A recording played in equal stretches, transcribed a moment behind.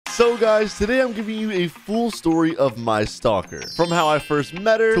So guys, today I'm giving you a full story of my stalker. From how I first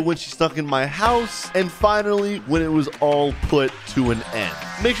met her, to when she snuck in my house, and finally when it was all put to an end.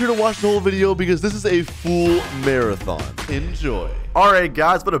 Make sure to watch the whole video because this is a full marathon. Enjoy. Alright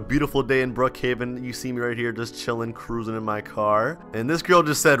guys, what a beautiful day in Brookhaven. You see me right here just chilling, cruising in my car. And this girl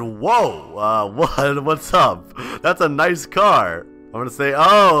just said, whoa, what's up? That's a nice car. I'm gonna say,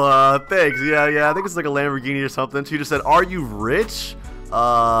 thanks. Yeah, I think it's like a Lamborghini or something. She just said, are you rich?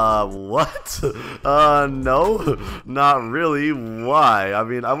 What? No, not really. Why? I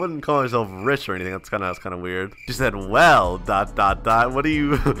mean, I wouldn't call myself rich or anything. That's kind of weird. She said, well, ... What do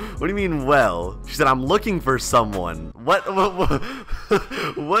you mean, well? She said, I'm looking for someone. What does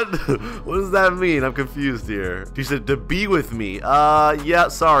that mean? I'm confused here. She said, to be with me. Yeah,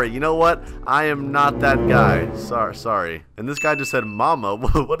 sorry. You know what? I am not that guy. Sorry. And this guy just said, mama.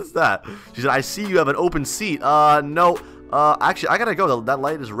 What is that? She said, I see you have an open seat. No. Actually, I gotta go. That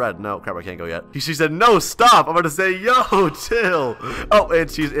light is red. No, crap, I can't go yet. She said, no, stop. I'm gonna say, yo, chill. Oh,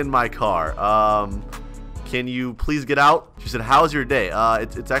 and she's in my car. Can you please get out? She said, how's your day?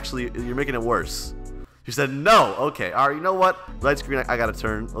 It's actually, you're making it worse. She said, no. Okay, all right, you know what? Light screen, I gotta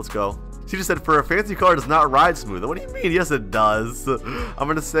turn. Let's go. She just said, for a fancy car, does not ride smooth. What do you mean? Yes, it does. I'm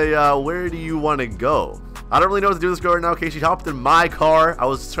gonna say, where do you want to go? I don't really know what to do with this girl right now. Okay, she hopped in my car. I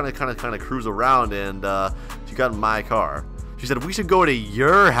was trying to kind of cruise around, and she got in my car. She said, we should go to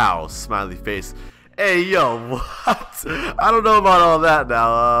your house, smiley face. Hey, yo, what? I don't know about all that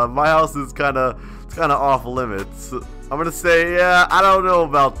now. My house is kind of off limits. I'm gonna say, yeah, I don't know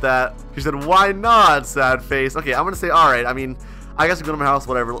about that. She said, why not, sad face? Okay, I'm gonna say, all right. I mean, I guess we go to my house,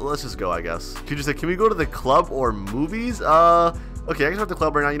 whatever. Let's just go, I guess. She just said, can we go to the club or movies? Okay, I guess we're at the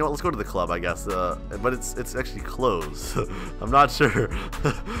club right now. You know what? Let's go to the club, I guess. But it's actually closed. I'm not sure.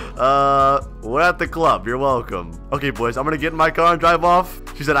 We're at the club. You're welcome. Okay, boys, I'm gonna get in my car and drive off.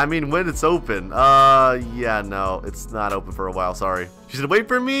 She said, I mean, when it's open. Yeah, no, it's not open for a while. Sorry. She said, wait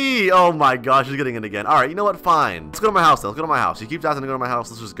for me. Oh my gosh, she's getting in again. All right, you know what? Fine. Let's go to my house then. Let's go to my house. She keeps asking to go to my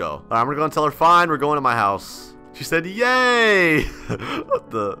house. Let's just go. All right, I'm gonna go and tell her, fine, we're going to my house. She said, yay. What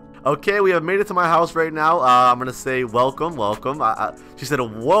the? Okay, we have made it to my house right now. I'm gonna say welcome. She said,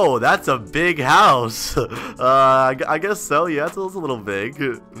 whoa, that's a big house. I guess so. Yeah, it's a little big.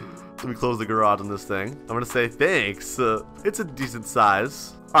 Let me close the garage on this thing. I'm gonna say thanks. It's a decent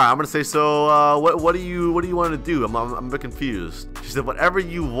size. All right, I'm gonna say, so what do you want to do? I'm a bit confused. She said, whatever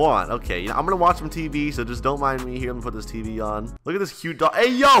you want. Okay, you know, I'm gonna watch some TV, so just don't mind me here. I'm gonna put this TV on. Look at this cute dog. Hey,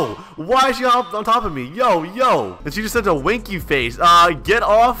 yo, why is she on top of me? Yo. And she just sent a winky face. Get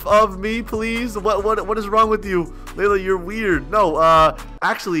off of me, please. What is wrong with you, Layla? You're weird. No,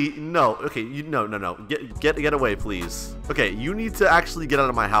 actually, no. Okay, no. Get away, please. Okay, you need to actually get out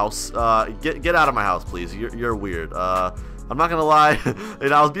of my house. Get out of my house, please. You're weird. I'm not gonna lie,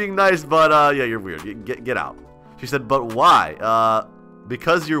 and I was being nice, but yeah, you're weird. Get out. She said, but why?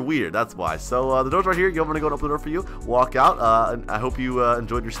 Because you're weird, that's why. So the door's right here. I'm gonna go and open the door for you. Walk out. And I hope you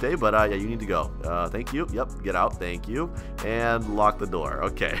enjoyed your stay, but yeah, you need to go. Thank you. Yep, get out. Thank you. And lock the door.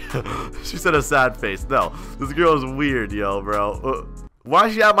 Okay. She said a sad face. No, this girl is weird, yo, bro. Why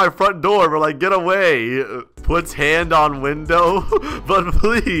is she at my front door, bro? Like, get away. Puts hand on window. But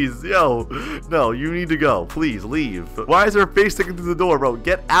please, yo. No, you need to go. Please, leave. Why is her face sticking through the door, bro?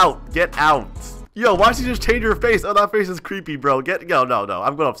 Get out. Get out. Yo, why did she just change her face? Oh, that face is creepy, bro. No.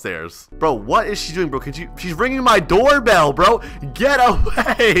 I'm going upstairs. Bro, what is she doing, bro? She's ringing my doorbell, bro. Get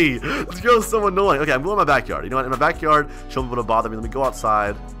away. This girl is so annoying. Okay, I'm going to my backyard. You know what? In my backyard, she'll be able to bother me. Let me go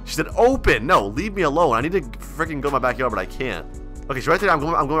outside. She said, open. No, leave me alone. I need to freaking go to my backyard, but I can't. Okay, she's right there. I'm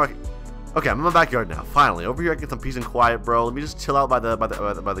going back. Okay, I'm in my backyard now. Finally, over here I can get some peace and quiet, bro. Let me just chill out by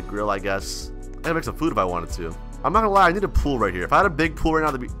the grill, I guess. I can make some food if I wanted to. I'm not gonna lie, I need a pool right here. If I had a big pool right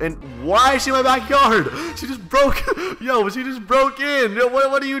now, that'd be. And why is she in my backyard? She just broke. Yo, she just broke in. Yo,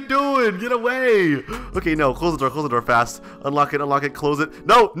 what are you doing? Get away. Okay, no, close the door fast. Unlock it, close it.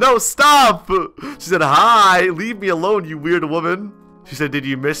 No, stop. She said, hi, leave me alone, you weird woman. She said, did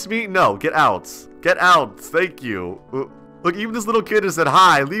you miss me? No, get out. Get out. Thank you. Look, even this little kid just said,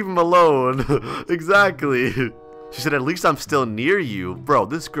 hi, leave him alone. Exactly. She said, at least I'm still near you. Bro,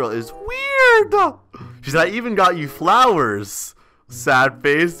 this girl is weird. She said, I even got you flowers. Sad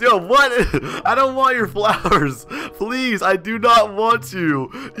face. Yo, what? I don't want your flowers. Please, I do not want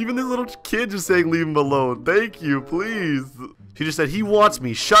you. Even this little kid just saying, leave him alone. Thank you, please. She just said, he wants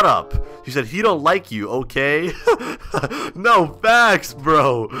me. Shut up. She said, he don't like you, okay? No, facts,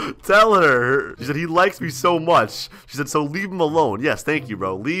 bro. Tell her. She said, he likes me so much. She said, so leave him alone. Yes, thank you,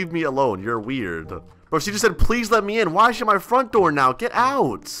 bro. Leave me alone. You're weird. Bro, she just said, please let me in. Why is she at my front door now? Get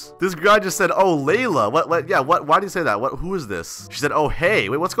out. This guy just said, oh, Layla. What? Yeah, what? Why did you say that? Who is this? She said, oh, hey.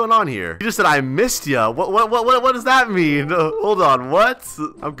 Wait, what's going on here? He just said, I missed ya. What does that mean? Hold on, what?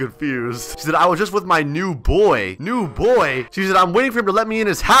 I'm confused. She said, I was just with my new boy. New boy? She said, I'm waiting for him to let me in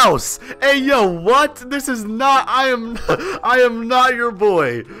his house. Hey, yo, what? This is not, I am not your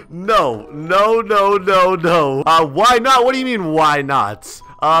boy. No. Why not? What do you mean, why not?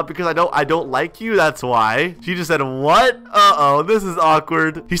 Because I don't like you, that's why. She just said, what? Uh-oh, this is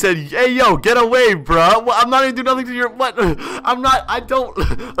awkward. He said, hey, yo, get away, bruh. I'm not even doing nothing to your, what?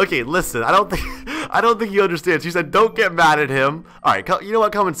 Okay, listen, I don't think you understand. She said, don't get mad at him. All right, you know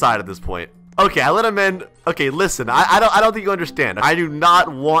what? Come inside at this point. Okay, I let him in. Okay, listen, I don't think you understand. I do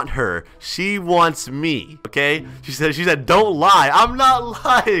not want her. She wants me, okay? She said, don't lie. I'm not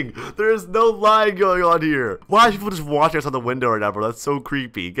lying. There is no lying going on here. Why are people just watching us on the window right now, bro? That's so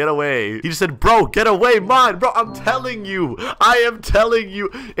creepy. Get away. He just said, bro, get away, mine. Bro, I'm telling you. I am telling you.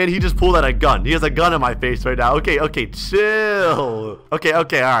 And he just pulled out a gun. He has a gun in my face right now. Okay, chill. Okay, all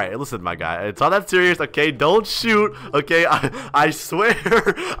right. Listen, my guy. It's not that serious, okay? Don't shoot, okay? I swear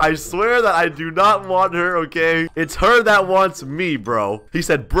that I do not want her. Okay, it's her that wants me, bro. He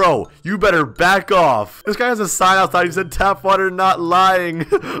said, bro, you better back off. This guy has a sign outside. He said, tap water, not lying.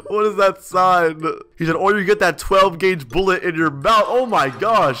 What is that sign? He said, or you get that 12-gauge bullet in your mouth. Oh my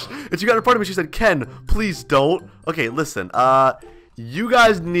gosh. And she got in front of me. She said, Ken, please don't. Okay, listen, you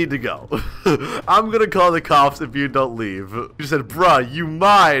guys need to go. I'm gonna call the cops if you don't leave. She said, bruh, you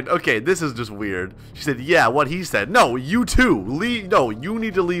mind? Okay, this is just weird. She said, yeah, what he said. No, you too. Leave. No, you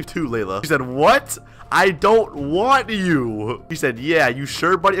need to leave too, Layla. She said, what? I don't want you. He said, yeah, you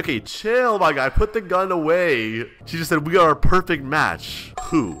sure, buddy? Okay, chill, my guy. Put the gun away. She just said, we are a perfect match.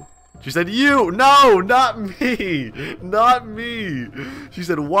 Who? She said, you. No, not me. Not me. She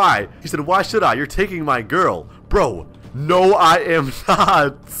said, why? He said, why should I? You're taking my girl. Bro, no, I am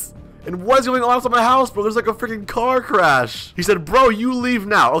not. And what is going on outside my house, bro? There's like a freaking car crash. He said, bro, you leave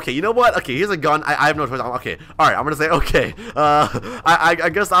now. Okay, you know what? Okay, here's a gun. I have no choice. Okay, all right, I'm gonna say, okay. I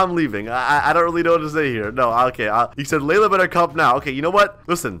guess I'm leaving. I don't really know what to say here. No, okay. He said, Layla better come now. Okay, you know what?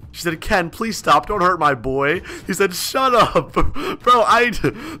 Listen. She said, Ken, please stop. Don't hurt my boy. He said, shut up. Bro,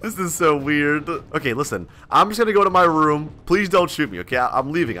 this is so weird. Okay, listen. I'm just gonna go to my room. Please don't shoot me, okay?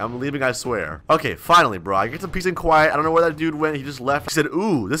 I'm leaving. I'm leaving, I swear. Okay, finally, bro. I get some peace and quiet. I don't know where that dude went. He just left. He said,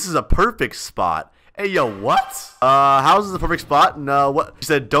 ooh, this is a perfect spot. Hey, yo, what? How's this a perfect spot? No, what? She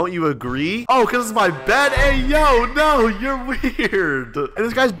said, don't you agree? Oh, because it's my bed? Hey, yo, no, you're weird. And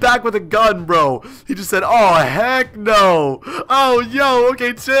this guy's back with a gun, bro. He just said, oh, heck no. Oh, yo,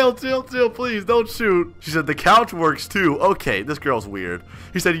 okay, chill, please, don't shoot. She said, the couch works too. Okay, this girl's weird.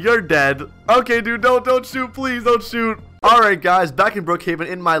 He said, you're dead. Okay, dude, don't shoot, please, don't shoot. Alright guys, back in Brookhaven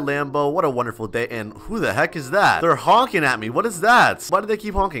in my Lambo. What a wonderful day. And who the heck is that? They're honking at me. What is that? Why do they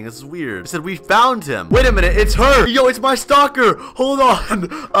keep honking? This is weird. They said we found him. Wait a minute, it's her. Yo, it's my stalker. Hold on.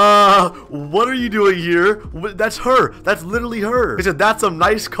 What are you doing here? That's her. That's literally her. They said that's a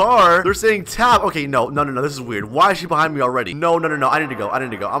nice car. They're saying tap. Okay, no. This is weird. Why is she behind me already? No. I need to go.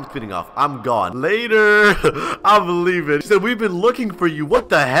 I'm speeding off. I'm gone. Later. I'm leaving. She said we've been looking for you. What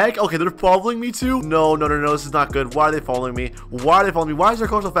the heck? Okay, they're following me too? No. This is not good. Why are they following me? Why is their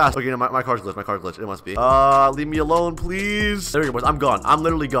car so fast? Okay, no, my car's glitched. It must be. Leave me alone, please. There we go, boys. I'm gone. I'm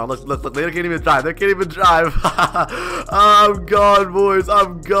literally gone. Look. They can't even drive. I'm gone, boys.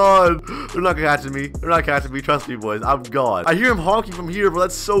 I'm gone. They're not catching me. Trust me, boys. I'm gone. I hear him honking from here, bro.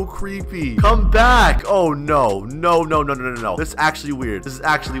 That's so creepy. Come back. Oh, no. This is actually weird.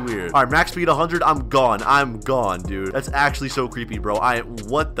 All right, max speed 100. I'm gone, dude. That's actually so creepy, bro.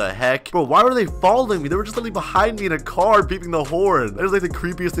 What the heck? Bro, why were they following me? They were just literally behind me in a car beeping the horn. That is like the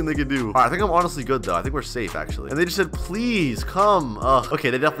creepiest thing they could do. All right, I think I'm honestly good though. I think we're safe actually. And they just said, please come.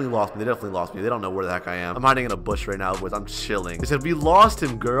 Okay, they definitely lost me. They don't know where the heck I am. I'm hiding in a bush right now, boys. I'm chilling. They said, we lost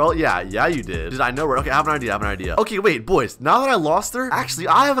him, girl. Yeah, you did. I know where. Okay, I have an idea. Okay, wait, boys. Now that I lost her, actually,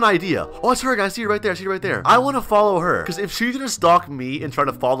 I have an idea. Oh, it's her, guys. See her right there. I want to follow her. Because if she's gonna stalk me and try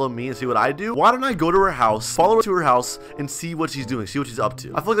to follow me and see what I do, why don't I go to her house, follow her to her house, and see what she's doing, see what she's up to.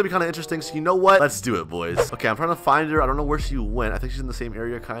 I feel like that'd be kind of interesting. So you know what? Let's do it, boys. Okay, I'm trying to find her. I don't know where she went. I think she's in the same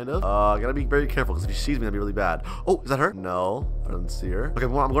area, kind of. I gotta be very careful because if she sees me, that'd be really bad. Oh, is that her? No, I don't see her. Okay,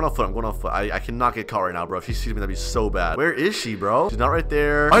 I'm going on foot. I cannot get caught right now, bro. If she sees me, that'd be so bad. Where is she, bro? She's not right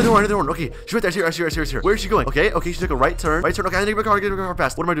there. I know one. Okay, she's right there. I see her. Where is she going? Okay, she took a right turn. Okay, I need to get my car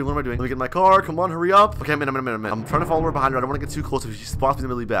fast. What am I doing? Let me get in my car. Come on, hurry up. Okay, I'm I'm trying to follow her behind her. I don't want to get too close if she spots me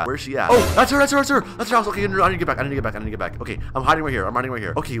really bad. Where is she at? Oh, that's her. That's her house. Okay, I need to get back. Okay, I'm hiding right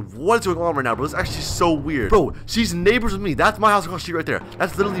here. Okay, what is going on right now, bro? This is actually so weird. Bro, she's neighbors with me. That's my house across the street right there.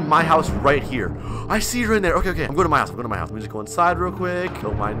 That's literally my house right here. I see her in there. Okay, okay. I'm going to my house. I'm going to my house. Let me just go inside real quick.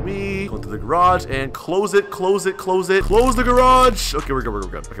 Don't mind me. Go into the garage and close it, close it, close it. Close the garage. Okay, we're good, we're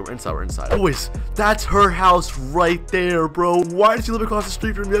good. Okay, we're inside, we're inside. Boys, that's her house right there, bro. Why does she live across the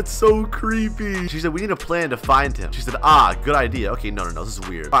street from me? That's so creepy. She said, we need a plan to find him. She said, ah, good idea. Okay, no, this is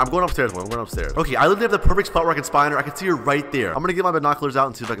weird. I'm going upstairs, boy. I'm going upstairs. Okay, I literally have the perfect spot where I can spy on her. I can see her right there. I'm gonna get my binoculars out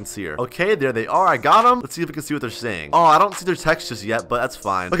and see if I can see her. Okay, there they are. I got them. Let's see if we can see what they're saying. Oh, I don't see their text just yet, but that's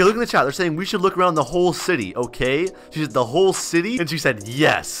fine. Okay, look in the chat. They're saying we should look around the whole city. Okay, she said the whole city, and she said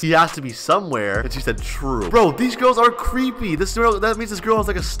yes. He has to be somewhere, and she said true. Bro, these girls are creepy. This girl, that means this girl has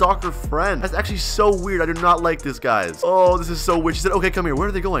like a stalker friend. That's actually so weird. I do not like this, guys. Oh, this is so weird. She said, okay, come here. Where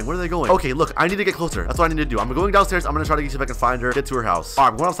are they going? Where are they going? Okay, look, I need to get closer. That's what I need to do. I'm going downstairs. I'm gonna try to see if I can find her, get to her house. All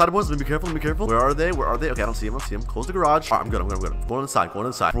right, I'm going outside, boys. Let me be careful. Let me be careful. Where are they? Where are they? Okay, I don't see him. I don't see him. Close the garage. All right, I'm good. I'm going inside. Going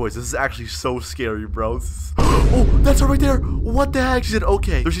inside. Boys, this is actually so scary, bro. Oh, that's her right there. What the heck? She said,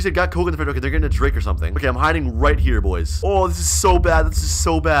 okay. So she said, got Coke in the fridge. Okay, they're getting a drink or something. Okay, I'm hiding right here, boys. Oh, this is so bad. This is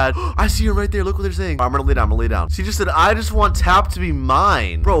so bad. I see her right there. Look what they're saying. All right, I'm gonna lay down. I'm gonna lay down. She just said, I just want Tap to be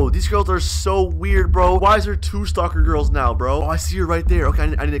mine. Bro, these girls are so weird, bro. Why is there 2 stalker girls now, bro? Oh, I see her right there. Okay, I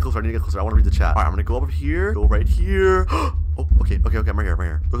need to get closer. I need to get closer. I want to read the chat. All right, I'm gonna go up here. Go right here. Oh, okay, I'm right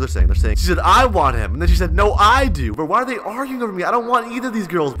here. Look what they're saying. She said, I want him. And then she said, no, I do. But why are they arguing over me? I don't want either of these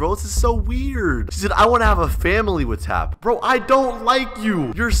girls, bro. This is so weird. She said, I want to have a family with Tap. Bro, I don't like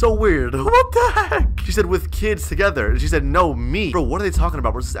you. You're so weird. What the heck? She said, with kids together. And she said, no, me. Bro, what are they talking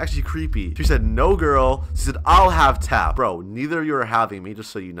about, bro? This is actually creepy. She said, no, girl. She said, I'll have Tap. Bro, neither of you are having me,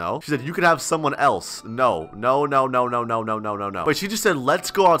 just so you know. She said, you could have someone else. No. Wait, she just said,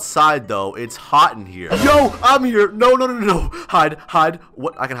 let's go outside, though. It's hot in here. Yo, I'm here. No. Hide.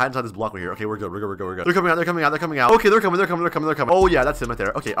 What? I can hide inside this block right here. Okay, we're good. They're coming out. Okay, they're coming. Oh, yeah, that's him right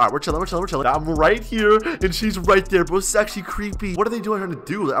there. Okay, all right, we're chilling. I'm right here, and she's right there, bro. This is actually creepy. What are they doing trying to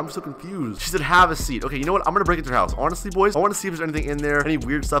do? I'm so confused. She said, have a seat. Okay, you know what? I'm gonna break into her house. Honestly, boys, I want to see if there's anything in there, any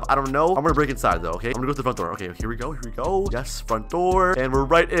weird stuff. I don't know. I'm gonna break inside, though, okay? I'm gonna go to the front door. Okay, here we go. Yes, front door, and we're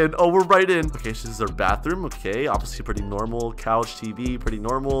right in. Oh, we're right in. Okay, this is her bathroom. Okay, obviously pretty normal. Couch, TV, pretty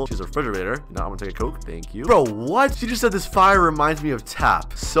normal. She's a refrigerator. Now I'm gonna take a Coke. Thank you. Bro, what? She just said this fire reminds me of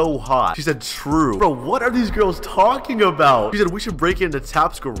Tap. So hot. She said true. Bro, what are these girls talking about? She said we should break into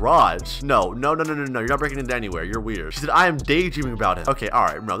Tap's garage. No. You're not breaking into anywhere. You're weird. She said I am daydreaming about it. Okay, all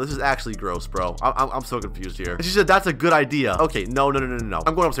right, bro. This is actually gross, bro. I'm so confused here. And she said that's a good idea. Okay, no.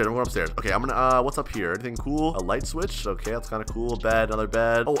 I'm going upstairs. Okay, I'm gonna what's up here? Anything cool? A light switch? Okay, that's kind of cool. Bed, another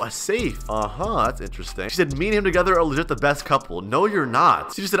bed. Oh, a safe. That's interesting. She said me and him together are legit the best couple. No, you're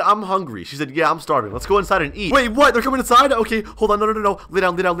not. She just said I'm hungry. She said yeah, I'm starving. Let's go inside and eat. Wait, what? They're coming inside? Okay, hold on. No. Lay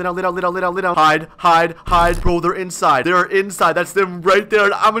down. Hide. Bro, they're inside. They're inside. That's them right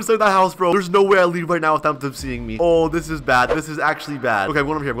there. I'm inside that house, bro. There's no way I leave right now without them seeing me. Oh, this is bad. This is actually bad. Okay, I'm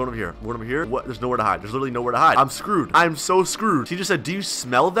going over here. What? There's nowhere to hide. There's literally nowhere to hide. I'm screwed. I'm so screwed. She just said, do you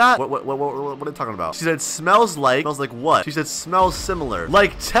smell that? What are they talking about? She said, smells like what? She said, smells similar.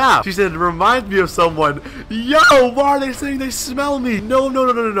 Like Tap. She said, it reminds me of someone. Yo, why are they saying they smell me? No.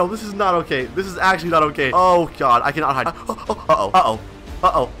 This is not okay. This is actually not okay. Oh, God. I cannot hide.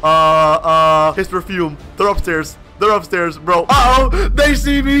 His perfume. They're upstairs, bro. They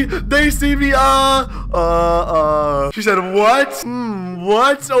see me. She said, what?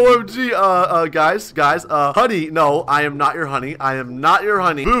 What? OMG. Guys, honey, no, I am not your honey.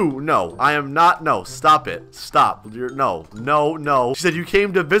 Boo, no, I am not. No, stop it. Stop. No. She said, you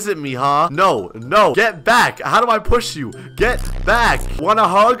came to visit me, huh? No. Get back. How do I push you? Get back. Want a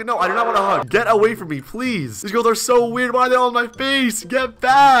hug? No, I do not want a hug. Get away from me, please. These girls are so weird. Why are they all in my face? Get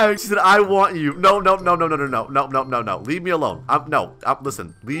back. She said, I want you. No. Leave me alone.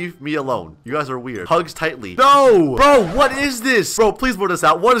 Listen, leave me alone. You guys are weird. Hugs tightly. No, bro, what is this? Bro, please blur this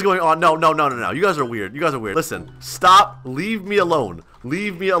out. What is going on? No. You guys are weird. Listen, stop. Leave me alone.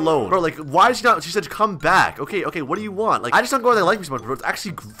 Bro, like, why is she not? She said, come back. Okay, what do you want? Like, I just don't go where they like me so much, bro. It's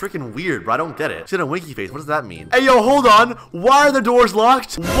actually freaking weird, bro. I don't get it. She had a winky face. What does that mean? Hey, yo, hold on. Why are the doors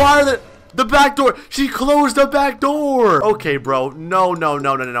locked? The back door. She closed the back door. Okay, bro. No.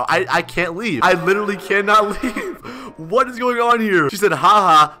 I can't leave. I literally cannot leave. What is going on here? She said,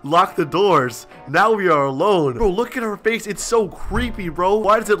 haha, lock the doors. Now we are alone. Bro, look at her face. It's so creepy, bro.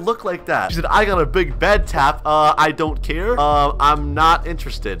 Why does it look like that? She said, I got a big bed, Tap. I don't care. I'm not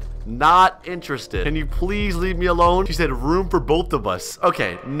interested. Not interested. Can you please leave me alone? She said room for both of us.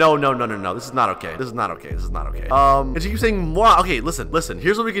 Okay, no. This is not okay. This is not okay. And she keeps saying moi. Okay, listen.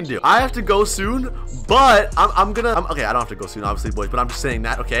 Here's what we can do. I have to go soon, but okay, I don't have to go soon, obviously, boys, but I'm just saying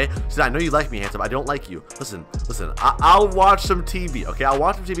that, okay? She said, I know you like me, handsome. I don't like you. Listen. I'll watch some TV, okay? I'll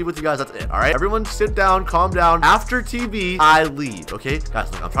watch some TV with you guys. That's it, all right? Everyone sit down, calm down. After TV, I leave, okay?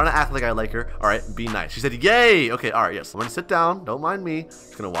 Guys, look, I'm trying to act like I like her. All right, be nice. She said, yay. Okay, all right, yes. I'm gonna sit down. Don't mind me.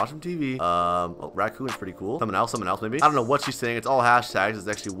 Just gonna watch some TV. Oh, raccoon's pretty cool. Someone else, maybe. I don't know what she's saying. It's all hashtags. It's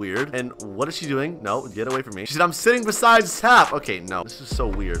actually weird. And what is she doing? No, get away from me. She said, I'm sitting beside Tap. Okay, no. This is so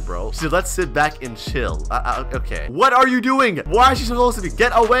weird, bro. She said, let's sit back and chill. Okay. What are you doing? Why is she supposed to be?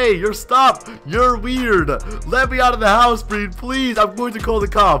 Get away. Stop. You're weird. Let me out of the house, Breed. Please. I'm going to call the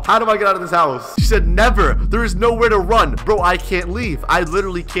cops. How do I get out of this house? She said, never. There is nowhere to run. Bro, I can't leave. I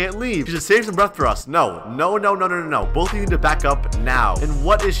literally can't leave. She said, save some breath for us. No. Both of you need to back up now. And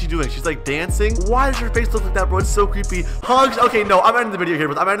what is she doing? She's like dancing. Why does her face look like that, bro? It's so creepy. Hugs. Okay, no. I'm ending the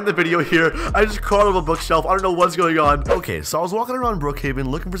video here. I just crawled up a bookshelf. I don't know what's going on. Okay, so I was walking around Brookhaven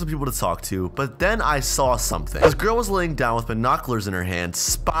looking for some people to talk to, but then I saw something. This girl was laying down with binoculars in her hand,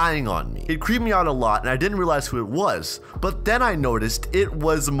 spying on me. It creeped me out a lot, and I didn't realize who it was. But then I noticed it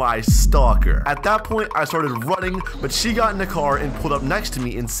was my stalker. At that point, I started running, but she got in the car and pulled up next to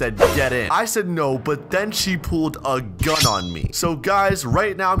me and said, get in. I said no, but then she pulled a gun on me. So guys,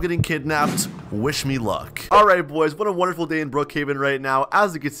 right now I'm getting kidnapped. Wish me luck. All right, boys, what a wonderful day in Brookhaven right now.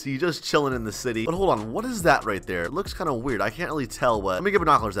 As you can see, just chilling in the city. But hold on, what is that right there? It looks kind of weird. I can't really tell what. Let me get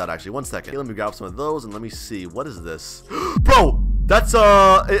binoculars out, actually. 1 second. Okay, let me grab some of those and let me see. What is this? Bro, that's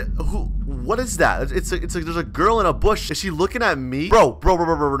what is that? It's like there's a girl in a bush. Is she looking at me? Bro,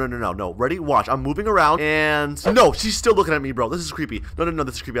 no. Ready? Watch. I'm moving around and no, she's still looking at me, bro. This is creepy. No,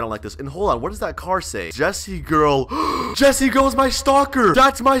 this is creepy. I don't like this. And hold on, what does that car say? Jessie girl. Jessie girl's my stalker.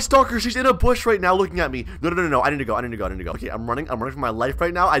 That's my stalker. She's in a bush right now looking at me. No. I need to go. Okay, I'm running for my life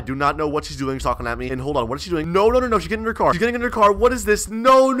right now. I do not know what she's doing. She's talking at me. And hold on, what is she doing? No. She's getting in her car. What is this?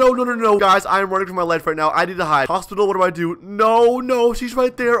 No. Guys, I am running for my life right now. I need to hide. Hospital, what do I do? No, she's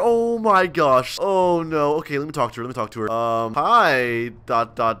right there. Oh my gosh. Oh no. Okay, let me talk to her. Hi.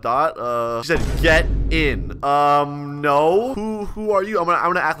 She said, get in. No. Who are you? I'm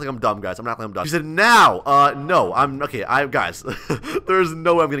gonna act like I'm dumb, guys. She said, now. No. Okay. Guys, there's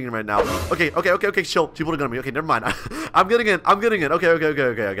no way I'm getting in right now. Okay. Chill. She pulled a gun on me. Okay, never mind. I'm getting in. Okay. I'm getting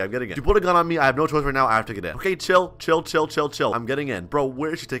in. She pulled a gun on me. I have no choice right now. I have to get in. Okay, chill. I'm getting in. Bro,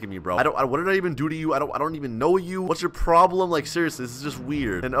 where is she taking me, bro? What did I even do to you? I don't even know you. What's your problem? Like, seriously, this is just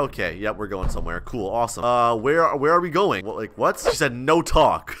weird. And okay, yep, we're going somewhere. Cool, awesome. Where are we going? What? She said no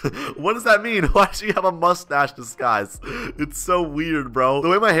talk. What does that mean? Why does she have a mustache disguise? It's so weird, bro. The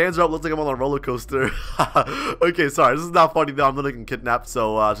way my hands are up looks like I'm on a roller coaster. Okay, sorry. This is not funny though. I'm literally getting kidnapped,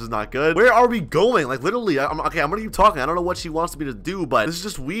 so this is not good. Where are we going? Like, literally, I'm gonna keep talking. I don't know what she wants me to do, but this is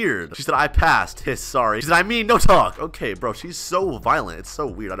just weird. She said I passed. Hiss, sorry. She said I mean no talk. Okay, bro, she's so violent. It's so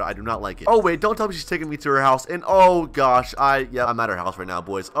weird. I do not like it. Oh wait, don't tell me she's taking me to her house. And oh gosh, I'm at her house right now,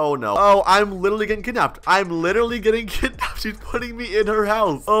 boys. Oh no. Oh, I'm literally getting kidnapped. She's putting me in her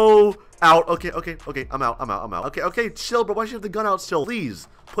house. Oh, out. Okay. I'm out. Okay, chill, bro. Why should you have the gun out still? Please.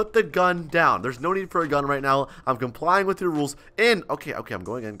 Put the gun down. There's no need for a gun right now. I'm complying with your rules. Okay, I'm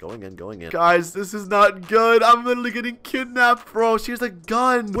going in. Guys, this is not good. I'm literally getting kidnapped, bro. She has a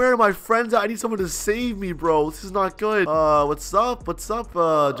gun. Where are my friends at? I need someone to save me, bro. This is not good. What's up,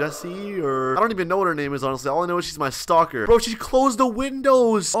 Jessie? Or I don't even know what her name is, honestly. All I know is she's my stalker. Bro, she closed the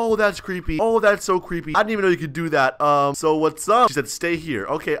windows. Oh, that's creepy. Oh, that's so creepy. I didn't even know you could do that. So what's up? She said, stay here.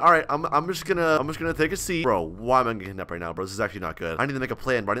 Okay, all right. I'm just gonna take a seat. Bro, why am I getting kidnapped right now, bro? This is actually not good. I need to make a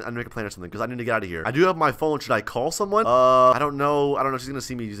plan. I need to make a plan or something because I need to get out of here. I do have my phone. Should I call someone? I don't know. She's gonna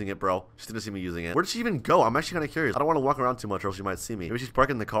see me using it, bro. Where did she even go? I'm actually kind of curious. I don't want to walk around too much or else she might see me. Maybe she's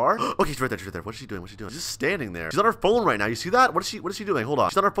parking the car. Okay, she's right there. What is she doing? She's just standing there. She's on her phone right now. You see that? What is she doing? Hold on.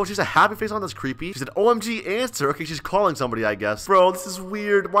 She's on her phone. She's a happy face on. That's creepy. She said, OMG, answer. Okay, she's calling somebody, I guess. Bro, this is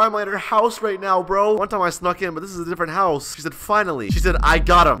weird. Why am I at her house right now, bro? One time I snuck in, but this is a different house. She said, finally. She said, I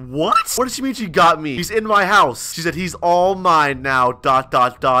got him. What? What does she mean she got me? He's in my house. She said, he's all mine now. ...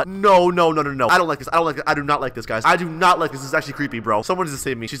 No. I don't like this. I do not like this, guys. I do not like this. This is actually creepy, bro. Someone needs to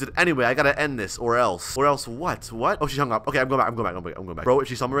save me. She said, anyway, I gotta end this or else. What? Oh, she hung up. Okay, I'm going back. Bro, if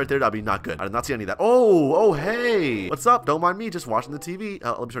she saw me right there, that'd be not good. I did not see any of that. Oh, hey. What's up? Don't mind me. Just watching the TV.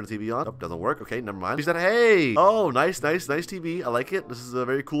 Let me turn the TV on. Oh, doesn't work. Okay, never mind. She said, hey. Oh, nice TV. I like it. This is a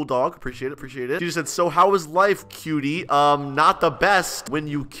very cool dog. Appreciate it. She just said, so how is life, cutie? Not the best when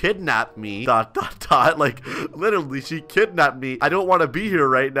you kidnapped me. ... Like, literally, she kidnapped me. I don't want to be here here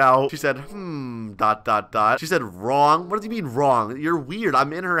right now. She said, dot, dot, dot. She said, wrong? What does he mean wrong? You're weird.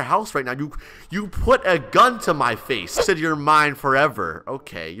 I'm in her house right now. You put a gun to my face. She said, you're mine forever.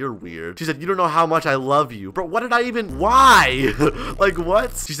 Okay, you're weird. She said, you don't know how much I love you. Bro, what did I even, why? Like,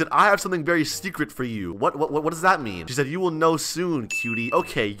 what? She said, I have something very secret for you. What does that mean? She said, you will know soon, cutie.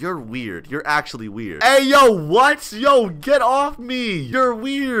 Okay, you're weird. You're actually weird. Hey, yo, what? Yo, get off me. You're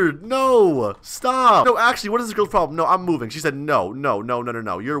weird. No, stop. No, actually, what is this girl's problem? No, I'm moving. She said, no.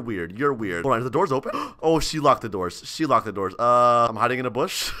 You're weird. You're weird. Hold on, is the doors open? Oh, she locked the doors. She locked the doors. I'm hiding in a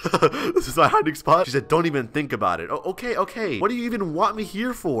bush. This is my hiding spot. She said, don't even think about it. Oh, okay. What do you even want me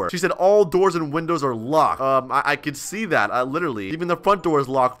here for? She said, all doors and windows are locked. I could see that. Literally. Even the front door is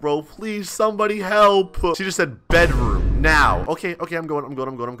locked, bro. Please, somebody help. She just said, bedroom. Now. Okay, I'm going.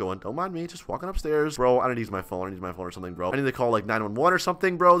 Don't mind me. Just walking upstairs. Bro, I need to use my phone. Or something, bro. I need to call like 911 or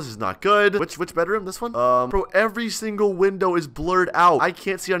something, bro. This is not good. Which bedroom? This one? Bro, every single window is blurred out. I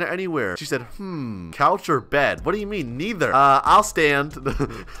can't see on it anywhere. She said, couch or bed? What do you mean? Neither. I'll stand.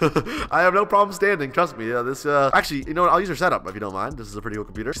 I have no problem standing. Trust me. Actually, you know what? I'll use her setup if you don't mind. This is a pretty cool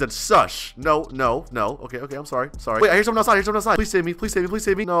computer. She said, sush. No. Okay, I'm sorry. Wait, I hear someone outside. Please save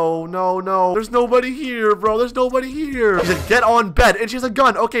me. No. There's nobody here, bro. There's nobody here. She said, get on bed. And she has a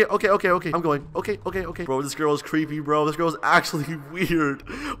gun. Okay. I'm going. Okay. Bro, this girl is creepy, bro. This girl is actually weird.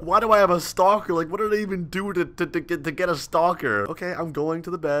 Why do I have a stalker? Like, what did I even do to get a stalker? Okay, I'm going to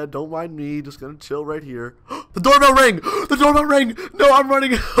the bed. Don't mind me. Just gonna chill right here. The doorbell rang. No, I'm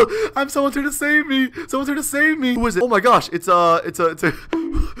running. Someone's here to save me. Who is it? Oh my gosh. It's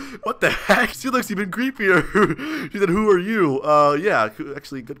what the heck? She looks even creepier. She said, who are you? Yeah,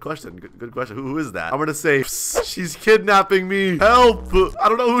 actually, good question. Good question. Who is that? I'm gonna say, she's kidnapping me. Help. I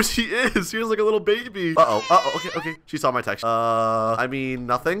don't know who she is. She was like a little baby. Okay. She saw my text. I mean,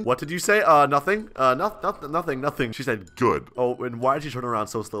 nothing. What did you say? Nothing. Nothing. She said, good. Oh, and why did she turn around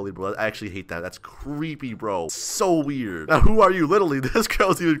so slowly, bro? I actually hate that. That's creepy, bro. So weird. Now, who are you? Literally, this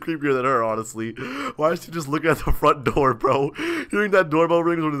girl's even creepier than her, honestly. Why is she just looking at the front door, bro? Hearing that doorbell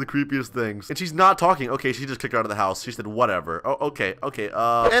ring is one of the creepiest things. And she's not talking. Okay, she just kicked her out of the house. She said, whatever. Oh, okay.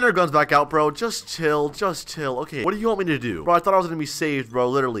 And her gun's back out, bro. Just chill. Okay, what do you want me to do? Bro, I thought I was gonna be saved, bro,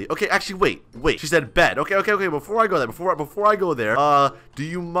 literally. Okay, actually, wait. She said bed. Okay. Before I go there, do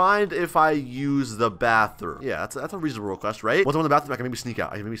you mind if I use the bathroom? Yeah, that's a reasonable request, right? Once I'm in the bathroom, I can maybe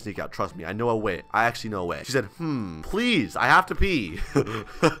sneak out. Trust me, I know a way. I actually know a way. She said, please, I have to pee.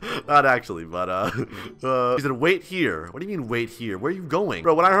 Not actually, but she said, wait here. What do you mean wait here? Where are you going?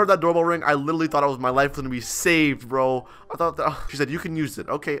 Bro, when I heard that doorbell ring, I literally thought my life was gonna be saved, bro. I thought that, she said, you can use it.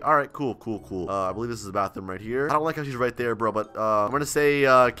 Okay, all right, cool. I believe this is the bathroom right here. I don't like how she's right there, bro, but I'm gonna say,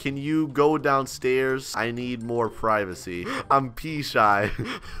 can you go downstairs? I need more privacy. I'm pee shy.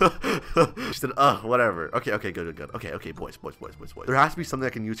 She said, whatever. Okay, good. Okay, boys. There has to be something I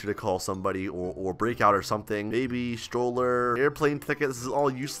can use here to call somebody or break out or something. Baby, stroller, airplane ticket. This is all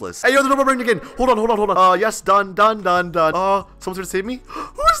useless. Hey, yo, the doorbell ring again. Hold on. Yes, done. Someone's here to save me?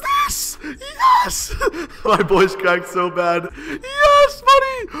 Who's this? Yes! My voice cracked so bad. Yes,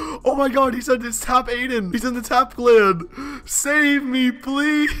 buddy! Oh my god, he said it's Tap Aiden. He's in the Tap clan. Save me,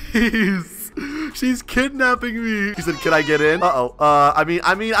 please. She's kidnapping me. She said, can I get in?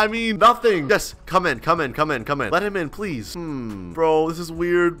 I mean, nothing. Yes, come in. Let him in, please. Bro, this is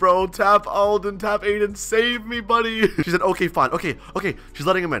weird, bro. Tap Alden, Tap Aiden, save me, buddy. She said, okay, fine. Okay. She's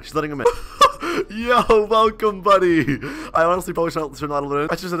letting him in. Yo, welcome, buddy. I honestly probably should not let him in.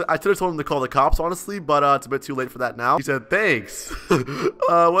 I should have told him to call the cops, honestly, but it's a bit too late for that now. He said, thanks.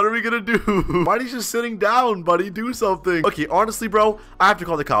 What are we gonna do? Why are you just sitting down, buddy? Do something. Okay, honestly, bro, I have to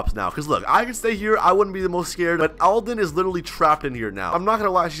call the cops now. Because look, I can stay here. I wouldn't be the most scared, but Alden is literally trapped in here now. I'm not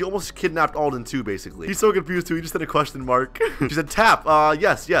gonna lie. She almost kidnapped Alden too, basically. He's so confused too. He just had a question mark. She said, Tap,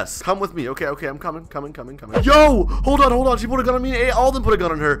 yes. Come with me. Okay, I'm coming. Yo, hold on. She put a gun on me. Hey, Alden put a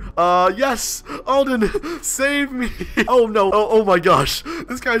gun on her. Yes. Alden, save me. Oh no. Oh my gosh.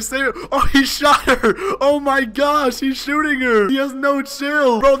 This guy's saving her. Oh, he shot her. Oh my gosh. He's shooting her. He has no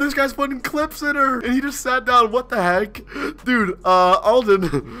chill. Bro, this guy's putting clips in her. And he just sat down. What the heck? Dude,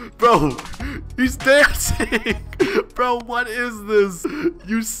 Alden. Bro, he's dancing. Bro, what is this?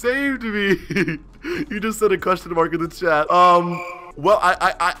 You saved me. You just said a question mark in the chat. Well,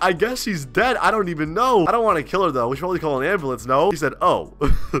 I guess she's dead. I don't even know. I don't want to kill her, though. We should probably call an ambulance, no? He said, oh.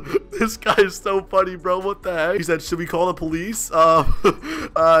 This guy is so funny, bro. What the heck? He said, should we call the police?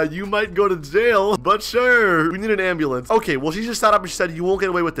 You might go to jail, but sure. We need an ambulance. Okay, well, she just sat up and she said, you won't get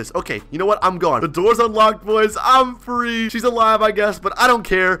away with this. Okay, you know what? I'm gone. The door's unlocked, boys. I'm free. She's alive, I guess, but I don't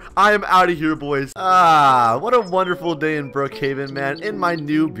care. I am out of here, boys. What a wonderful day in Brookhaven, man. In my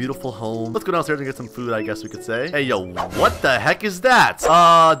new, beautiful home. Let's go downstairs and get some food, I guess we could say. Hey, yo, what the heck is that?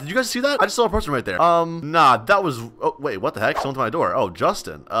 that? Did you guys see that? I just saw a person right there. Nah, that was, oh, wait, what the heck? Someone's at my door. Oh,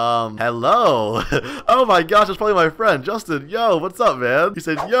 Justin. Hello. Oh my gosh, that's probably my friend. Justin, yo, what's up, man? He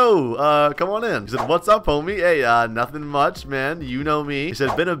said, yo, come on in. He said, what's up, homie? Hey, nothing much, man. You know me. He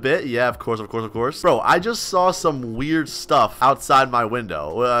said, been a bit. Yeah, of course. Bro, I just saw some weird stuff outside my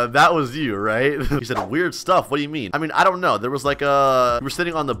window. That was you, right? He said, weird stuff? What do you mean? I mean, I don't know. There was like a, we were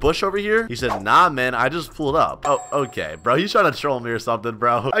sitting on the bush over here. He said, nah, man, I just pulled up. Oh, okay, bro. He's trying to troll me or something,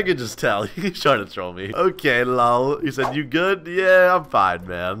 bro. I could just tell. He's trying to troll me. Okay, lol. He said, you good? Yeah, I'm fine,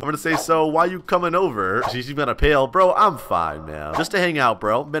 man. I'm gonna say, so why you coming over? She's kind of pale. Bro, I'm fine, man. Just to hang out,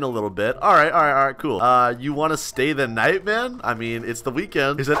 bro. Been a little bit. All right, cool. You want to stay the night, man? I mean, it's the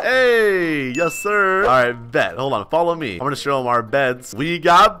weekend. He said, hey, yes, sir. All right, bet. Hold on, follow me. I'm gonna show him our beds. We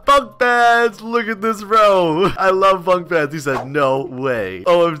got bunk beds. Look at this, bro. I love bunk beds. He said, no way.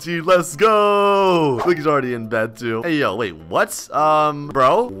 OMG, let's go. Look, he's already in bed too. Hey, yo, wait, what?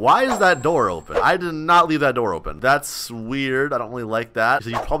 Bro, why is that door open? I did not leave that door open. That's weird. I don't really like that.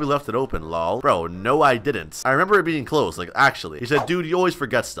 He said, you probably left it open, lol. Bro, no, I didn't. I remember it being closed, like, actually. He said, dude, you always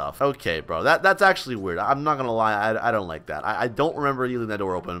forget stuff. Okay, bro, that's actually weird. I'm not gonna lie, I don't like that. I don't remember you leaving that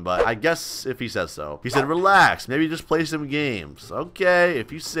door open, but I guess if he says so. He said, relax, maybe just play some games. Okay,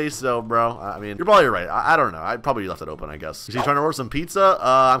 if you say so, bro. I mean, you're probably right. I don't know. I probably left it open, I guess. Is he trying to order some pizza?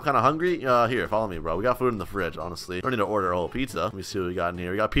 I'm kind of hungry. Here, follow me, bro. We got food in the fridge, honestly. Don't need to order a whole pizza. Let me see what we got in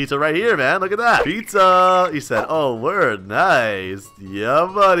here. We got pizza right here, man. Look at that. Pizza. He said, oh, word. Nice. Yeah,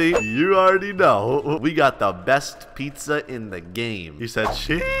 buddy. You already know. We got the best pizza in the game. He said,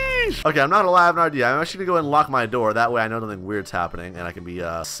 sheesh. Okay, I'm not gonna lie, I have an idea. I'm actually gonna go ahead and lock my door. That way I know nothing weird's happening and I can be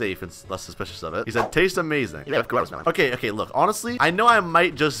safe and less suspicious of it. He said, tastes amazing. Yeah, gross, man. Okay, look, honestly, I know I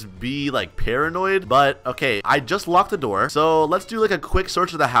might just be like paranoid, but okay, I just locked the door. So let's do like a quick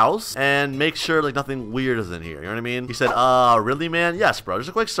search of the house and make sure like nothing weird is in here. You know what I mean? He said, really, man? Yes, bro. Just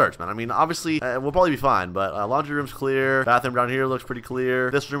a quick search, man. I mean, obviously, we'll probably be fine, but laundry room's clear. Bathroom down here looks pretty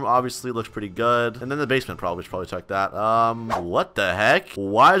clear. This room obviously looks pretty good. And then the basement probably should probably check that. What the heck?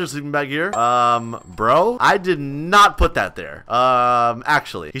 Why is there sleeping bag here? Bro, I did not put that there.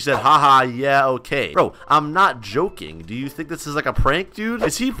 Actually, he said, haha, yeah, okay. Bro, I'm not joking. Do you think this is like a prank, dude?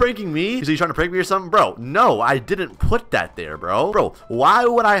 Is he pranking me? Is he trying to prank me or something? Bro, no, I didn't put that there, bro. Bro, why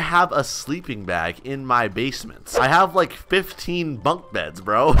would I have a sleeping bag in my basement? I have like 15 bunk beds,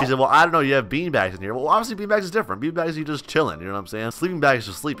 bro. He said, well, I don't know, you have bean bags in here. Well, obviously bean bags is different. Bean bags, you just chilling, you know what I'm saying? Sleeping bag is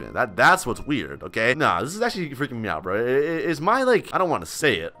just sleeping. That's what's weird, okay? Nah, this is actually freaking me out, bro. Is my, like, I don't want to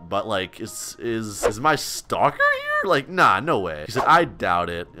say it, but like, is my stalker here? Like, nah, no way. He said, I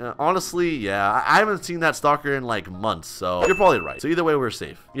doubt it. Honestly, yeah, I haven't seen that stalker in like months, so you're probably right. So either way, we're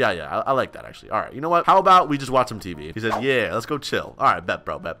safe. Yeah, I like that actually. All right, you know what? How about we just watch some TV? He said, yeah, let's go chill. All right, bet,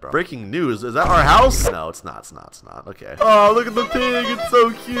 bro. Breaking news, is that our house? No, it's not. Okay. Oh, look at the pig. It's so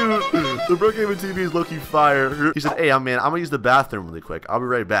cute. The Brookhaven TV is low-key fire. He said, hey, man, I'm gonna use the bathroom really quick. I'll be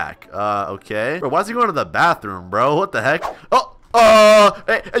right back. Okay. Bro, why is he going to the bathroom, bro? What the heck?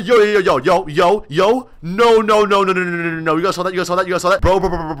 Hey, yo, no, you guys saw that,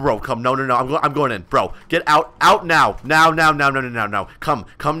 bro, come, no, I'm going in, bro, get out now, come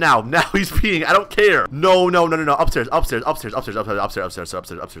now, he's peeing, I don't care, no, upstairs, you guys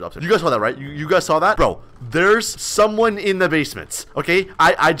saw that, right, you guys saw that, bro, there's someone in the basement, okay,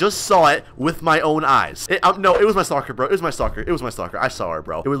 I just saw it with my own eyes, no, it was my stalker, bro, it was my stalker, I saw her,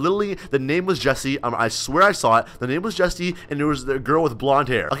 bro, it was literally, the name was Jessie, I swear I saw it, the name was Jessie, and it was the girl with blonde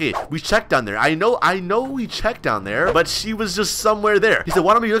hair. Okay, we checked down there. I know we checked down there, but she was just somewhere there. He said,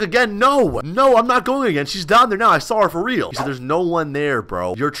 why don't we look again? No, I'm not going again. She's down there now. I saw her for real. He said, there's no one there,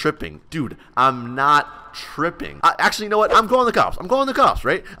 bro. You're tripping. Dude, I'm not tripping. Actually, you know what? I'm calling the cops,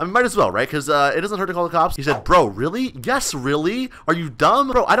 right? I mean, might as well, right? Because it doesn't hurt to call the cops. He said, bro, really? Yes, really? Are you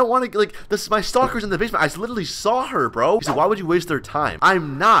dumb? Bro, I don't want to, like, my stalker's in the basement. I literally saw her, bro. He said, why would you waste their time?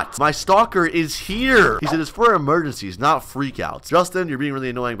 I'm not. My stalker is here. He said, it's for emergencies, not freakouts. Justin, you're being really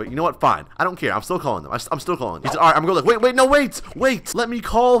annoying, but you know what? Fine. I don't care. I'm still calling them. I'm still calling them. He said, all right, I'm going to look. Wait. Let me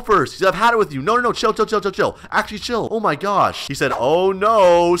call first. He said, I've had it with you. No. Chill. Actually, chill. Oh my gosh. He said, oh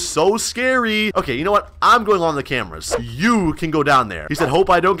no, so scary. Okay, you know what? I'm going on the cameras. You can go down there. He said, hope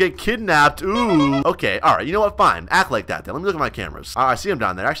I don't get kidnapped. Ooh. Okay, all right. You know what? Fine. Act like that then. Let me look at my cameras. I see him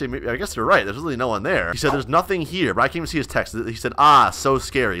down there. Actually, maybe, I guess you're right. There's really no one there. He said, there's nothing here, but I can't even see his text. He said, so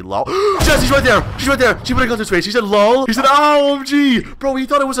scary. Lol. Jessie's right there. She's right there. She put a gun to his face. He said, lol. He said, OMG. Bro, he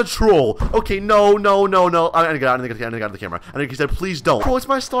thought it was a troll. Okay, no. I'm gonna get out of the camera. And he said, please don't. Bro, it's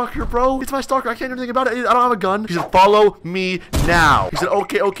my stalker, bro. It's my stalker. I can't do anything about it. I don't have a gun. He said, follow me now. He said,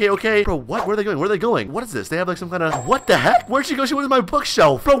 okay. Bro, what? Where are they going? what is this? They have like some kind of, what the heck? Where'd she go? She went to my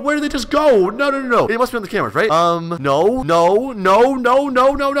bookshelf. Bro, where did they just go? No. It must be on the cameras, right? No.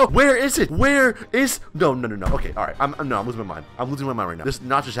 Where is it? Where is, no. Okay, all right. I'm losing my mind. I'm losing my mind right now. This did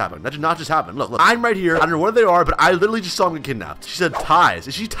not just happen. That did not just happen. Look. I'm right here. I don't know where they are, but I literally just saw him get kidnapped. She said ties.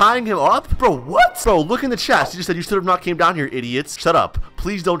 Is she tying him up? Bro, what? Bro, look in the chat. She just said, you should have not came down here, idiots. Shut up.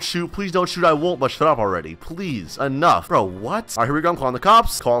 Please don't shoot. Please don't shoot. I won't, but shut up already. Please. Enough. Bro, what? All right, here we go. I'm calling the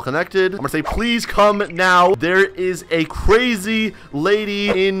cops. Call connected. I'm gonna say, please come now. There is a crazy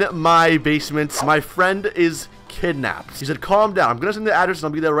lady in my basement. My friend is kidnapped. He said, calm down. I'm gonna send the address and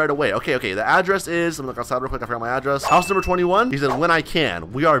I'll be there right away. Okay. The address is, let me look outside real quick. I forgot my address. House number 21. He said, when I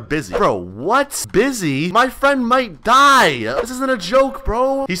can. We are busy. Bro, what? Busy? My friend might die. This isn't a joke,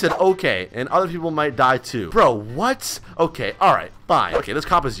 bro. He said, okay. And other people might die too. Bro, what? Okay. All right. Fine. Okay, this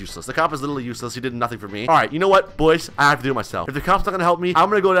cop is useless. The cop is literally useless. He did nothing for me. All right, you know what, boys? I have to do it myself. If the cop's not gonna help me, I'm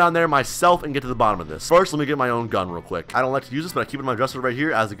gonna go down there myself and get to the bottom of this. First, let me get my own gun real quick. I don't like to use this, but I keep it in my dresser right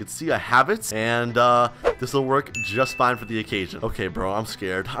here. As you can see, I have it, and this will work just fine for the occasion. Okay, bro, I'm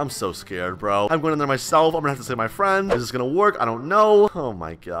scared. I'm so scared, bro. I'm going in there myself. I'm gonna have to save my friend. Is this gonna work? I don't know. Oh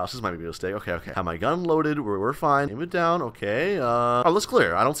my gosh, this might be a mistake. Okay. Have my gun loaded. We're fine. Aim it down. Okay. Oh, looks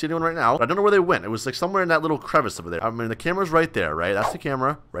clear. I don't see anyone right now, but I don't know where they went. It was like somewhere in that little crevice over there. I mean, the camera's right there, right? That's the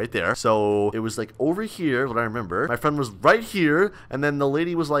camera. Right there. So it was like over here, what I remember. My friend was right here, and then the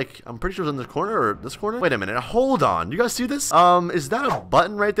lady was like, I'm pretty sure it was in this corner or this corner. Wait a minute, hold on. You guys see this? Is that a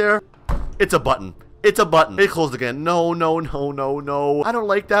button right there? It's a button. It's a button. It closed again. No. I don't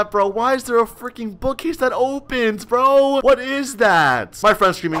like that, bro. Why is there a freaking bookcase that opens, bro? What is that? My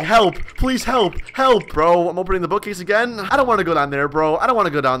friend's screaming, help. Please help. Help, bro. I'm opening the bookcase again. I don't want to go down there, bro. I don't want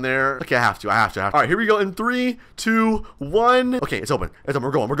to go down there. Okay, I have to. All right, here we go in 3, 2, 1. Okay, it's open. We're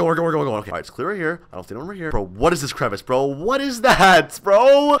going. Okay, all right, it's clear right here. I don't see anyone right here. Bro, what is this crevice, bro? What is that,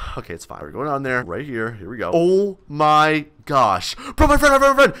 bro? Okay, it's fine. We're going down there. Right here. Here we go. Oh my gosh. Bro, my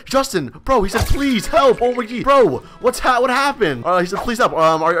friend, Justin, bro, he said, please help. Oh my god, bro, what happened? He said, please help.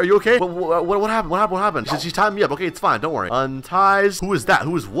 Are you okay? What happened? What happened? She's tying me up. Okay, it's fine. Don't worry. Unties. Who is that?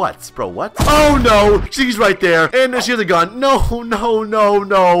 Who is what? Bro, what? Oh no, she's right there. And she has a gun. No.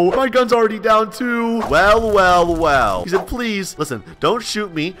 My gun's already down too. Well. He said, please, listen, don't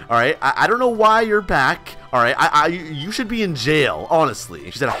shoot me. All right. I don't know why you're back. All right, you should be in jail, honestly.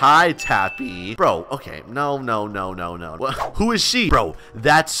 She said, hi, Tappy. Bro, okay, no. Who is she? Bro,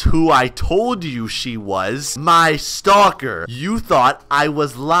 that's who I told you she was. My stalker. You thought I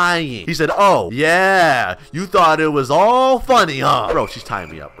was lying. He said, oh, yeah, you thought it was all funny, huh? Bro, she's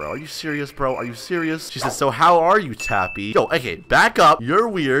tying me up, bro. Are you serious, bro? Are you serious? She said, so how are you, Tappy? Yo, okay, back up. You're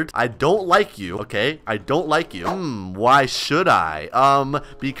weird. I don't like you, okay? I don't like you. Why should I?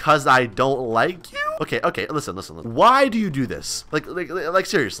 Because I don't like you? Okay, listen. Why do you do this? Like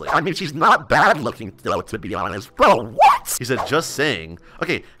seriously. I mean, she's not bad looking, though, to be honest. Bro, what? He said, just saying.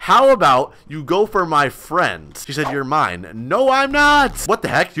 Okay, how about you go for my friend? She said, you're mine. No, I'm not. What the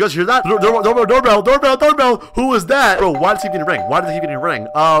heck? You guys hear that? Doorbell. Who was that? Bro, why does he keep getting ring? Why does he keep getting ring?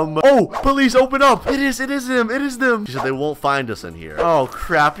 Oh, police, open up. It is them. She said, they won't find us in here. Oh,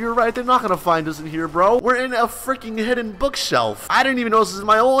 crap. You're right. They're not gonna find us in here, bro. We're in a freaking hidden bookshelf. I didn't even know this is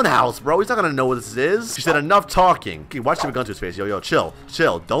my own house, bro. He's not gonna know what this is. She said, enough talking. Okay, watch him gun to his face. Yo, chill.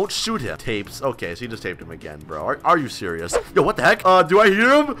 Don't shoot him. Tapes. Okay, so you just taped him again, bro. Are you serious? Yo, what the heck? Do I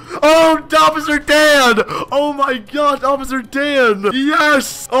hear him? Oh, Officer Dan! Oh my gosh, Officer Dan!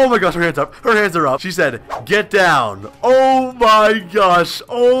 Yes! Oh my gosh, her hands up. Her hands are up. She said, get down. Oh my gosh.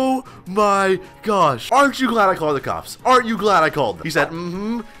 Aren't you glad I called the cops? Aren't you glad I called them? He said,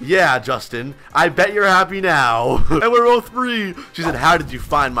 yeah, Justin. I bet you're happy now. And we're both free. She said, how did you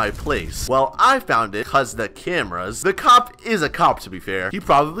find my place? Well, I found it because the cameras. The cop is a cop, to be fair. He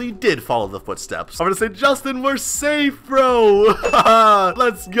probably did follow the footsteps. I'm gonna say, Justin, we're safe, bro.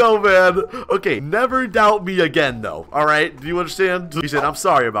 Let's go, man. Okay, never doubt me again, though. All right, do you understand? He said, I'm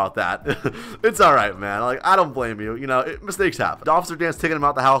sorry about that. It's all right, man. Like, I don't blame you. You know, mistakes happen. The Officer Dan's taking him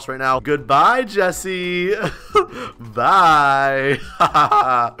out the house right now. Goodbye, Jesse. Bye.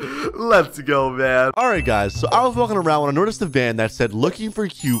 Let's go, man. All right, guys, so I was walking around when I noticed a van that said looking for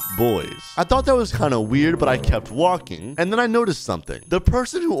cute boys. I thought that was kind of weird, but I kept walking, and then I noticed something. The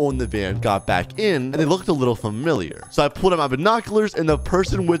person who owned the van got back in, and they looked a little familiar. So I pulled out my binoculars, and the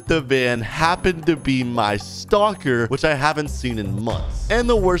person with the van happened to be my stalker, which I haven't seen in months. And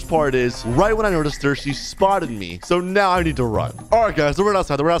the worst part is, right when I noticed her, she spotted me. So now I need to run. All right, guys, we're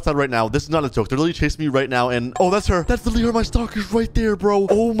outside. We're outside right now. This is not a joke. They're literally chasing me right now, and oh, that's her. That's literally her. My stalker's right there, bro.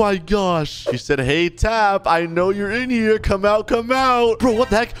 Oh my gosh. She said, hey, Tap, I know you're in here. Come out. Bro, what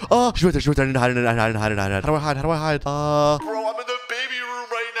the heck? She's right there. I didn't hide. How do I hide? Bro, I'm in the baby room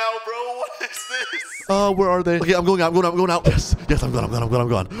right now, bro. What is this? Where are they? Okay, I'm going out. Yes, I'm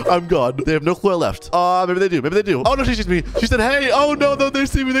gone. They have no clue I left. Maybe they do. Oh, no, she sees me. She said, hey. Oh, no, they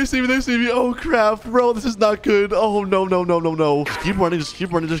see me. Oh, crap, bro. This is not good. Oh, no. Just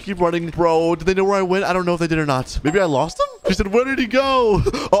keep running. Bro, did they know where I went? I don't know if they did or not. Maybe I lost them? She said, where did he go?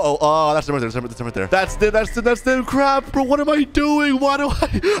 That's them right there. That's them. Crap, bro. What am I doing? Why do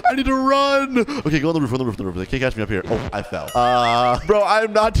I need to run? Okay, go on the roof. They can't catch me up here. Oh, I fell. Bro,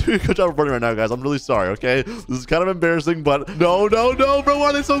 I'm not doing a good job of running right now, guys. I'm really sorry, okay? This is kind of embarrassing, but no, bro. Why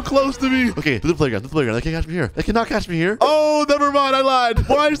are they so close to me? Okay, to the playground. They can't catch me here. They cannot catch me here. Oh, never mind. I lied.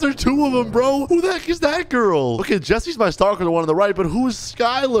 Why is there two of them, bro? Who the heck is that girl? Okay, Jesse's my stalker, the one on the right, but who is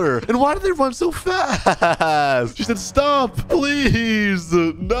Skylar? And why did they run so fast? She said, stop, please.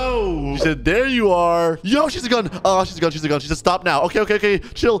 No. She said, there you are. Yo, she's a gun. Oh, she's a gun. She said, stop now. Okay.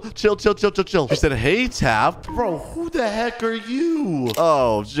 Chill. She said, hey, Tap. Bro, who the heck are you?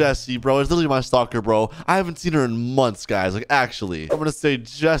 Oh, Jesse, bro. It's literally my stalker, bro. I haven't seen her in months, guys. Like, actually. I'm gonna say,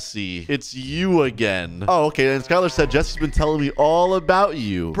 Jesse, it's you again. Oh, okay. And Skylar said, Jesse's been telling me all about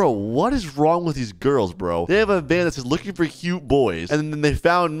you. Bro, what is wrong with these girls, bro? They have a van that says looking for cute boys. And then they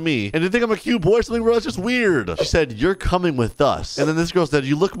found me. And they think I'm a cute boy or something, bro. That's just weird. She said, you're coming with us. And then this girl said,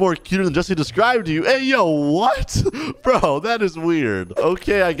 you look more cuter than Jesse described you. Hey, yo, what? Bro, that is weird.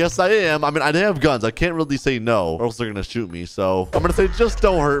 Okay, I guess I am. I mean, I have guns. I can't really say no, or else they're gonna shoot me. So I'm gonna say, just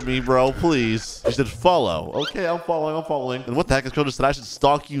don't hurt me, bro, please. She said, follow. Okay, I'm following. And what the heck? This girl just said I should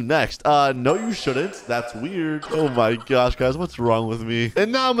stalk you next. No, you shouldn't. That's weird. Oh my gosh, guys, what's wrong with me?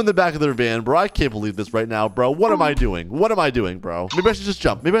 And now I'm in the back of their van, bro. I can't believe this right now, bro. What am I doing? Bro? Maybe I should just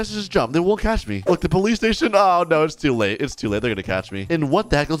jump. They won't catch me. Look, the police station. Oh no, it's too late. They're gonna catch me. And what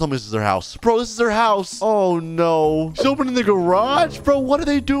the heck? Don't tell me this is their house, bro. This is their house. Oh no. She's opening the garage, bro. What are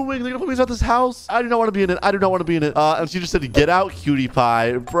they doing? They're gonna put me inside this house. I do not want to be in it. And she just said, get out, cutie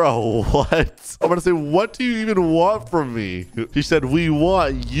pie. Bro, what? I'm gonna say, what do you even want from me? She said, we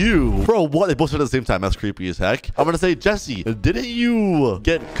want you. Bro, what? They both said at the same time. That's creepy as heck. I'm gonna say, Jesse, didn't you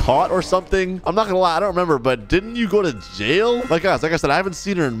get caught or something? I'm not gonna lie, I don't remember, but didn't you go to jail? Like I said, I haven't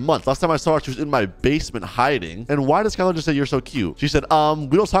seen her in months. Last time I saw her, she was in my basement hiding. And why does Skylar just say you're so cute? She said,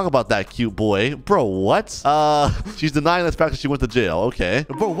 we don't talk about that, cute boy. Bro, what? She's denying the fact that she went to jail. Okay.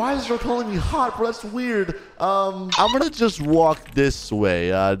 Bro, why is she calling me hot, bro? That's weird. I'm gonna just walk this way.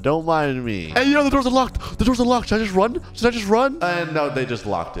 Don't mind me. Hey, the doors are locked. Should I just run? And no, they just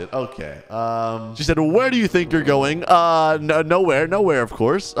locked it. Okay. She said, where do you think you're going? Nowhere, of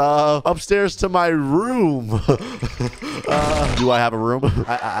course. Upstairs to my room. Do I have a room?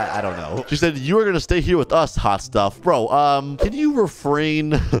 I don't know. She said, you are gonna stay here with us, hot stuff. Bro, can you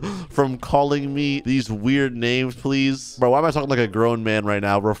refrain from calling me these weird names, please? Bro, why am I talking like a grown man right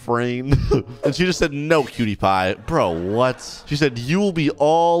now? Refrain. And she just said, no, cutie pie. Bro, what? She said, you will be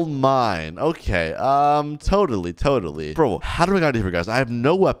all mine. Okay, totally. Bro, how do I get out of here, guys? I have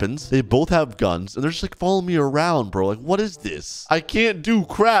no weapons. They both have guns, and they're just like following me around, bro. Like, what is this? I can't do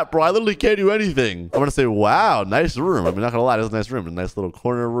crap, bro. I literally can't do anything. I'm gonna say, wow, nice room. I'm not gonna lie, it's a nice room. A nice little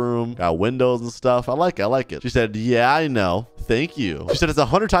corner room. Got windows and stuff. I like it. She said, yeah, I know. Thank you. She said, it's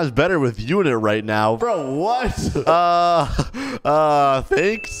 100 times better with you in it right now. Bro, what?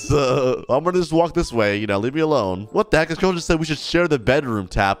 Thanks. I'm gonna just walk this way, leave me alone. What the heck? This girl just said we should share the bedroom,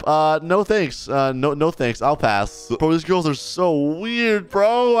 Tap. No thanks. No thanks. I'll pass. Bro, these girls are so weird,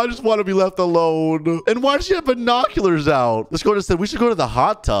 bro. I just want to be left alone. And why does she have binoculars out? This girl just said we should go to the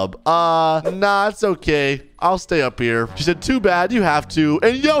hot tub. Nah, it's okay. I'll stay up here. She said, too bad, you have to.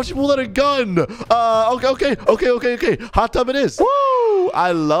 And yo, she pulled out a gun. Okay. Hot tub it is. Woo!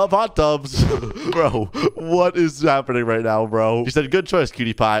 I love hot tubs. Bro, what is happening right now, bro? She said, good choice,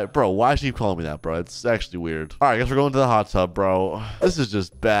 cutie pie. Bro, why is she calling me that, bro? It's actually weird. All right, I guess we're going to the hot tub, bro. This is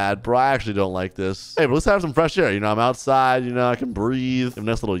just bad, bro. I actually don't like this. Hey, but let's have some fresh air. I'm outside, I can breathe. Have a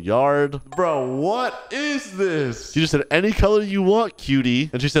nice little yard. Bro, what is this? She just said, any color you want,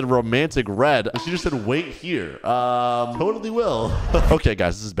 cutie. And she said, romantic red. And she just said, wait here. Totally will. Okay,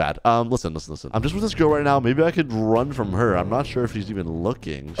 guys, this is bad. Listen. I'm just with this girl right now. Maybe I could run from her. I'm not sure if she's even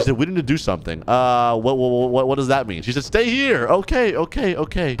looking. She said, we need to do something. What does that mean? She said, stay here. Okay.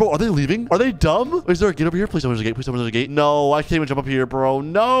 Bro, are they leaving? Are they dumb? Is there a gate over here? Please tell me there's a gate. No, I can't even jump up here, bro.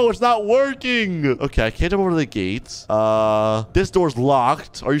 No, it's not working. Okay, I can't jump over to the gates. This door's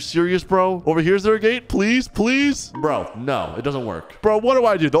locked. Are you serious, bro? Over here, is there a gate? Please? Bro, no, it doesn't work. Bro, what do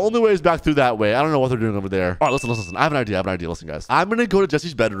I do? The only way is back through that way. I don't know what they're doing over there. All right, listen. I have an idea. Listen, guys. I'm going to go to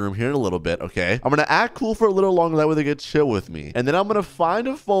Jesse's bedroom here in a little bit, okay? I'm going to act cool for a little longer. That way they get chill with me. And then I'm going to find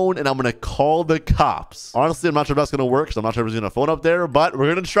a phone and I'm gonna call the cops. Honestly, I'm not sure if that's gonna work because I'm not sure if there's gonna phone up there, but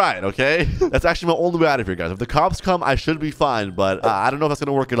we're gonna try it, okay? That's actually my only way out of here, guys. If the cops come, I should be fine, but I don't know if that's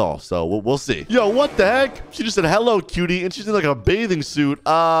gonna work at all, so we'll see. Yo, what the heck? She just said, hello, cutie, and she's in like a bathing suit.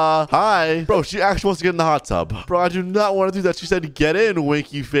 Hi. Bro, she actually wants to get in the hot tub. Bro, I do not want to do that. She said, get in,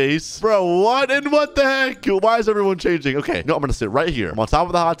 winky face. Bro, what? And what the heck? Why is everyone changing? Okay, no, I'm gonna sit right here. I'm on top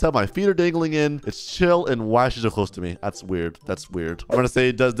of the hot tub. My feet are dangling in. It's chill, and why is she so close to me? That's weird. That's weird. I'm gonna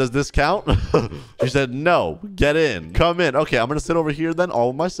say, does this count? She said, no, get in. Come in. Okay, I'm gonna sit over here then,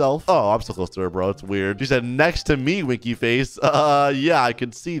 all myself. Oh, I'm so close to her, bro. It's weird. She said, next to me, winky face. Yeah, I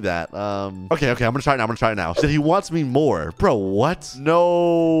can see that. Okay, I'm gonna try it now. I'm gonna try it now. She said, he wants me more. Bro, what?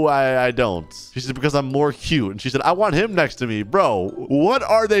 No, I don't. She said, because I'm more cute. And she said, I want him next to me. Bro, what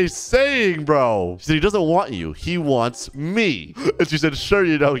are they saying, bro? She said, he doesn't want you. He wants me. And she said, sure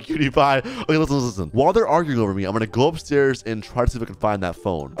you know, cutie pie. Okay, listen. While they're arguing over me, I'm gonna go upstairs and try to see if I can find that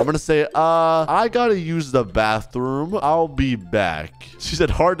phone. I'm gonna say, I gotta use the bathroom. I'll be back. She said,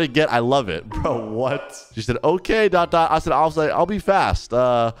 hard to get. I love it. Bro, what? She said, okay, ... I said, I'll be fast.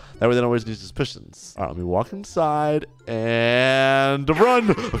 That way they don't raise any suspicions. All right, let me walk inside and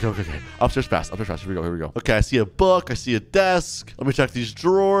run. Okay. Upstairs fast. Here we go. Okay, I see a book. I see a desk. Let me check these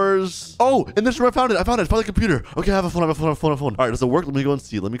drawers. Oh, in this room, I found it. I found the computer. Okay, I have a phone. All right, does it work? Let me go and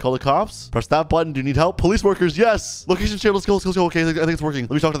see. Let me call the cops. Press that button. Do you need help? Police workers, yes. Location change. Let's go. Okay, I think it's working.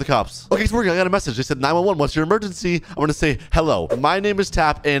 Let me talk to the cops. Okay, it's working. I got a message. They said 911. What's your emergency? I'm gonna say, hello. My name is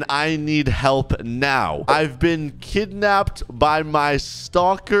Tap, and I need help now. I've been kidnapped by my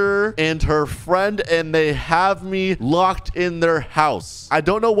stalker and her friend, and they have me locked in their house. I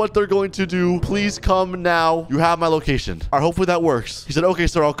don't know what they're going to do. Please come now. You have my location. All right, hopefully that works. He said, okay,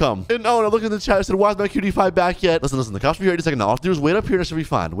 sir, I'll come. And oh, and I looked in the chat. I said, why is my cutie pie back yet? Listen, the cops will be here in a second now. All I have to do is wait up here and I should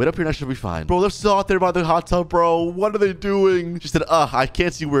be fine. Bro, they're still out there by the hot tub, bro. What are they doing? She said, I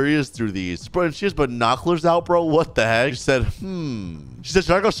can't see where he is through these. Bro, and she has binoculars out, bro. What the heck? She said, She said,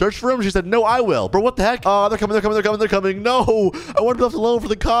 should I go search for him? She said, no, I will. Bro, what the heck? They're coming. No, I want to be left alone for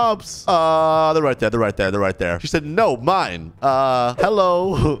the cops. They're right there. She said, no, mine.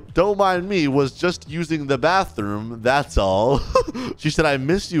 Hello. Don't mind me. Was just using the bathroom. That's all. She said, I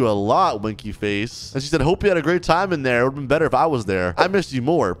miss you a lot, winky face. And she said, hope you had a great time in there. It would have been better if I was there. I missed you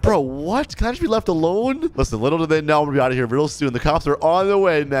more. Bro, what? Can I just be left alone? Listen, little do they know I'm going to be out of here real soon. The cops are on the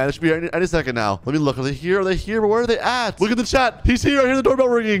way, man. It should be here any second now. Let me look. Are they here? But where are they at? Look at the chat. He's here. I hear the doorbell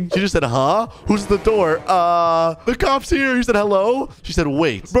ringing. She just said, huh? Who's at the door? The cops here. He said, hello. She said,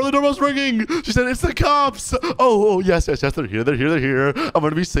 wait. Bro, the doorbell's ringing. She said, it's the cops. Oh, yes. They're here. I'm going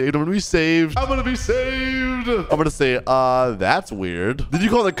to be saved. I'm going to say, that's weird. Did you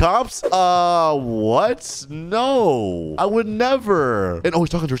call the cops? What? No. I would never. And he's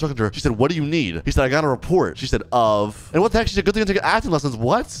talking to her. She said, what do you need? He said, I got a report. She said, of. And what the heck? She said, good thing to take acting lessons.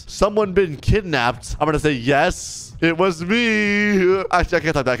 What? Someone been kidnapped. I'm going to say, yes. It was me. Actually, I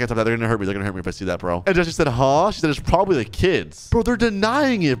can't type that. They're going to hurt me if I see that, bro. And she said, huh? She said, it's probably the kids. Bro, they're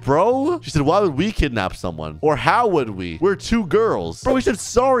denying it, bro. She said, why would we kidnap someone? Or how would we? We're two girls. Bro, he said,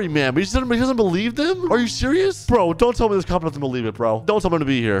 sorry, man. But he doesn't believe them? Are you serious? Bro, don't tell me this cop doesn't believe it, bro. Don't tell him to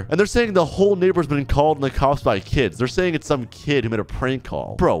be here. And they're saying the whole neighbor's been called in the cops by kids. They're saying it's some kid who made a prank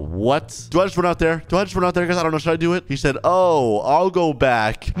call. Bro, what? Do I just run out there? Guys, I don't know. Should I do it? He said, oh, I'll go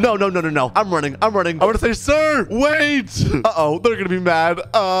back. No. I'm running. I'm going to say, sir, wait. Uh-oh, they're going to be mad.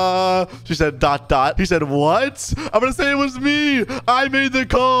 She said, ... He said, what? I'm going to say it was me. I made the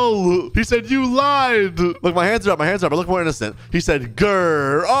call. He said, you lied. Look, my hands are up. I look more innocent. He said,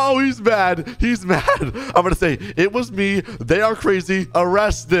 grr. Oh, he's mad. I'm going to say, it was me. They are crazy.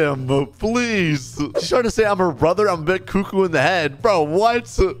 Arrest them, please. She's trying to say I'm her brother. I'm a bit cuckoo in the head. Bro,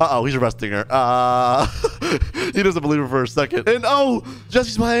 what? Uh-oh, he's arresting her. He doesn't believe her for a second. And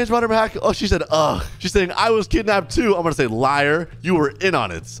Jesse's my hands behind her back. Oh, she said, ugh. She's saying, I was kidnapped too. I'm going to say, liar. You were in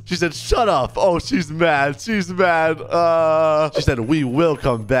on it. She said, shut up. Oh, she's mad. She said, we will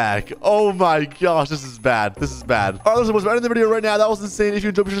come back. Oh my gosh, this is bad. All right, listen, what's ending the video right now. That was insane. If you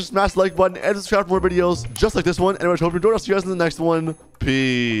enjoyed, be sure to smash the like button and subscribe for more videos just like this one. Anyway, I hope you enjoyed. I'll see you guys in the next one.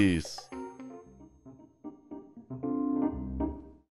 Peace.